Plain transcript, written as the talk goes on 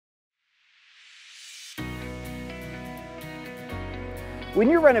When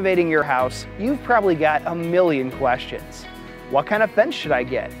you're renovating your house, you've probably got a million questions. What kind of fence should I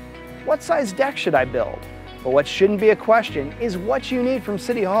get? What size deck should I build? But what shouldn't be a question is what you need from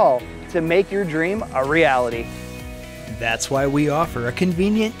City Hall to make your dream a reality. That's why we offer a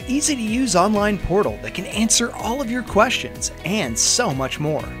convenient, easy-to-use online portal that can answer all of your questions and so much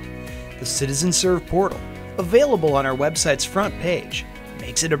more. The CitizenServe portal, available on our website's front page,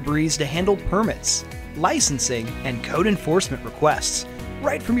 makes it a breeze to handle permits, licensing, and code enforcement requests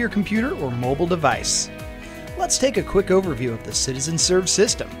right from your computer or mobile device. Let's take a quick overview of the CitizenServe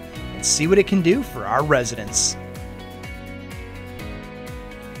system and see what it can do for our residents.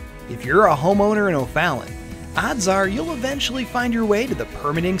 If you're a homeowner in O'Fallon, odds are you'll eventually find your way to the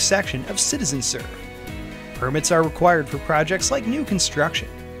permitting section of CitizenServe. Permits are required for projects like new construction,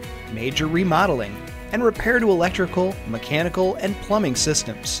 major remodeling, and repair to electrical, mechanical, and plumbing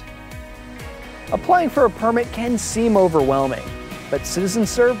systems. Applying for a permit can seem overwhelming, but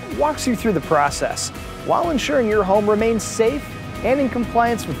CitizenServe walks you through the process while ensuring your home remains safe and in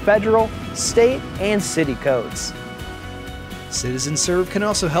compliance with federal, state, and city codes. CitizenServe can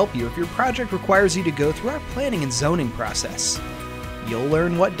also help you if your project requires you to go through our planning and zoning process. You'll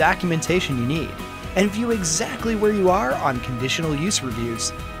learn what documentation you need and view exactly where you are on conditional use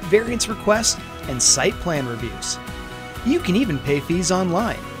reviews, variance requests, and site plan reviews. You can even pay fees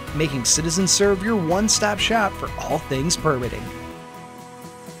online, making CitizenServe your one-stop shop for all things permitting.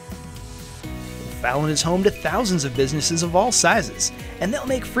 O'Fallon is home to thousands of businesses of all sizes, and they'll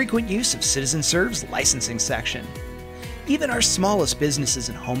make frequent use of CitizenServe's licensing section. Even our smallest businesses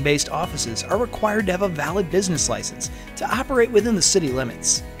and home-based offices are required to have a valid business license to operate within the city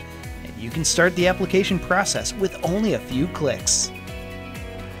limits. And you can start the application process with only a few clicks.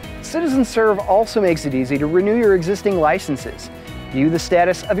 CitizenServe also makes it easy to renew your existing licenses, view the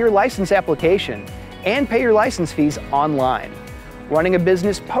status of your license application, and pay your license fees online. Running a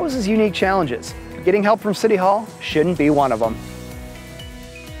business poses unique challenges. Getting help from City Hall shouldn't be one of them.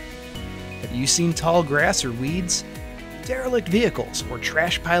 Have you seen tall grass or weeds, derelict vehicles, or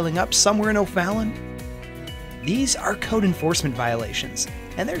trash piling up somewhere in O'Fallon? These are code enforcement violations,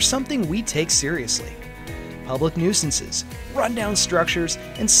 and they're something we take seriously. Public nuisances, rundown structures,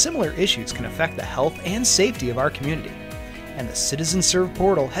 and similar issues can affect the health and safety of our community, and the CitizenServe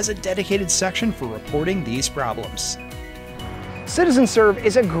portal has a dedicated section for reporting these problems. CitizenServe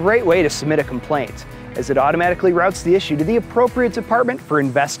is a great way to submit a complaint, as it automatically routes the issue to the appropriate department for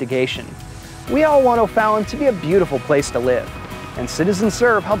investigation. We all want O'Fallon to be a beautiful place to live, and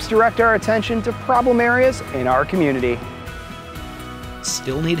CitizenServe helps direct our attention to problem areas in our community.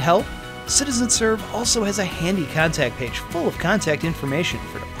 Still need help? CitizenServe also has a handy contact page full of contact information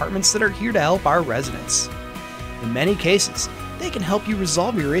for departments that are here to help our residents. In many cases, they can help you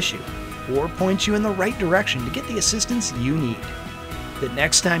resolve your issue or point you in the right direction to get the assistance you need. The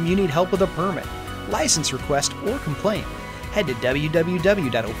next time you need help with a permit, license request, or complaint, head to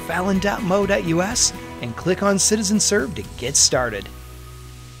www.ofallon.mo.us and click on CitizenServe to get started.